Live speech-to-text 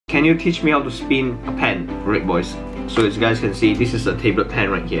Can you teach me how to spin a pen? Alright boys, so as you guys can see, this is a tablet pen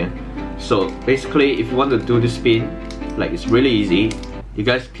right here. So basically, if you want to do the spin, like it's really easy.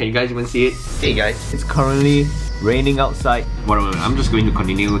 Can you guys even see it? Hey guys, it's currently raining outside. Whatever, I'm just going to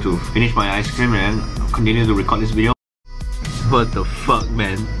continue to finish my ice cream and continue to record this video. What the fuck,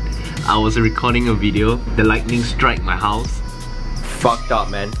 man? I was recording a video, the lightning struck my house. Fucked up,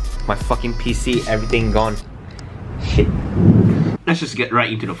 man. My fucking PC, everything gone. Shit. Let's just get right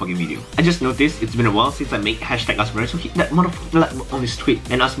into the fucking video. I just noticed it's been a while since I made hashtag Ask Miraie, so hit that motherfucker like on this tweet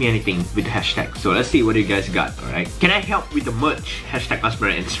and ask me anything with the hashtag. So let's see what you guys got, alright? Can I help with the merch? Hashtag Ask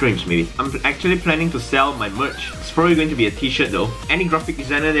Miraie and streams maybe. I'm actually planning to sell my merch. It's probably going to be a t-shirt though. Any graphic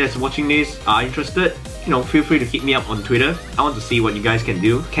designer that's watching this are interested, you know, feel free to hit me up on Twitter. I want to see what you guys can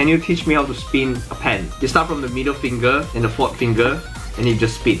do. Can you teach me how to spin a pen? You start from the middle finger and the fourth finger and you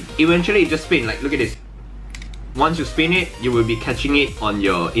just spin. Eventually it just spin, like look at this. Once you spin it, you will be catching it on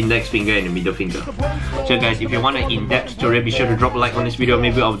your index finger and the middle finger. So guys, if you want an in-depth tutorial, be sure to drop a like on this video.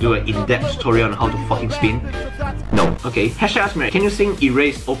 Maybe I'll do an in-depth tutorial on how to fucking spin. No. Okay. Hashtag Ask Miraie. Can you sing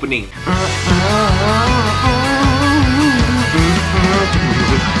Erase opening?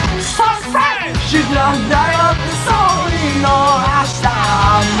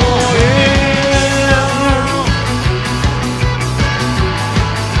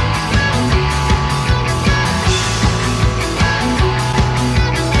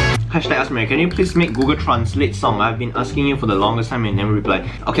 Hashtag Ask Miraie, can you please make Google Translate song? I've been asking you for the longest time and never reply.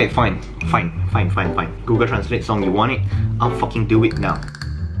 Okay, fine. Google Translate song, you want it? I'll fucking do it now.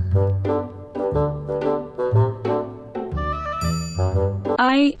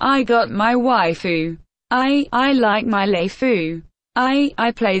 I got my waifu. I like my leifu.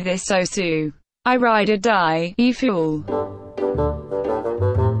 I play this osu. I ride or die, you fool.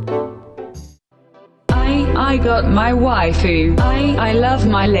 I got my waifu. I love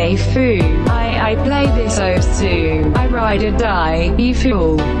my leifu. I play this osu. I ride or die, you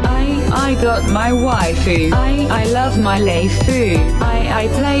fool. I got my waifu. I love my leifu. I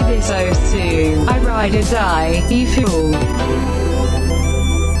play this osu. I ride or die, you fool.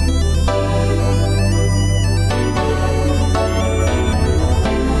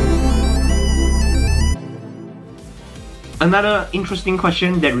 Another interesting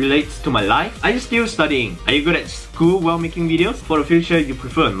question that relates to my life. Are you still studying? Are you good at school while making videos? For the future, you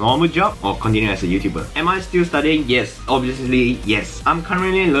prefer a normal job or continue as a YouTuber? Am I still studying? Yes, obviously yes. I'm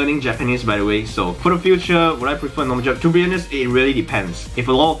currently learning Japanese by the way, so for the future, would I prefer a normal job? To be honest, it really depends. If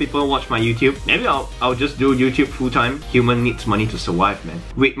a lot of people watch my YouTube, maybe I'll just do YouTube full time. Human needs money to survive, man.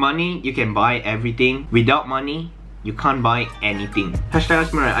 With money, you can buy everything. Without money, you can't buy anything. Hashtag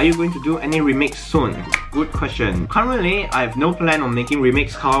Ask Miraie, are you going to do any remix soon? Good question. Currently, I have no plan on making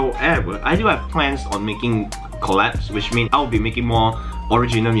remix, however, I do have plans on making collabs, which means I'll be making more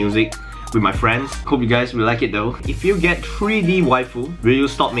original music with my friends. Hope you guys will like it though. If you get 3D waifu, will you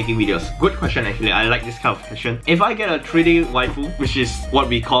stop making videos? Good question actually, I like this kind of question. If I get a 3D waifu, which is what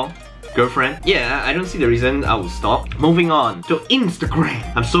we call girlfriend, yeah, I don't see the reason I will stop. Moving on to Instagram.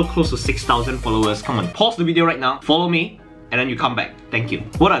 I'm so close to 6,000 followers. Come on, pause the video right now, follow me, and then you come back. Thank you.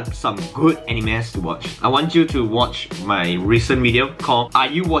 What are some good animes to watch? I want you to watch my recent video called Are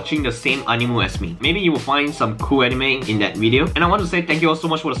You Watching the Same Animu as Me? Maybe you will find some cool anime in that video. And I want to say thank you all so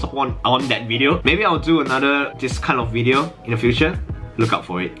much for the support on that video. Maybe I'll do another this kind of video in the future. Look out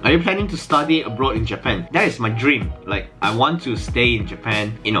for it. Are you planning to study abroad in Japan? That is my dream. Like, I want to stay in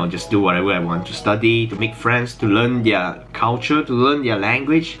Japan, you know, just do whatever I want. To study, to make friends, to learn their culture, to learn their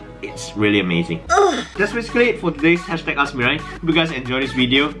language. It's really amazing. That's basically it for today's hashtag Ask Miraie. Hope you guys enjoyed this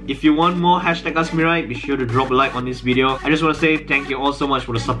video. If you want more hashtag Ask Miraie, be sure to drop a like on this video. I just want to say thank you all so much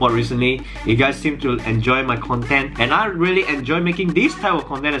for the support recently. You guys seem to enjoy my content, and I really enjoy making this type of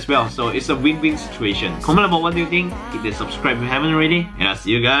content as well. So it's a win-win situation. Comment about what do you think, hit the subscribe if you haven't already, and I'll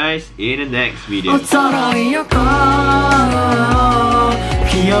see you guys in the next video.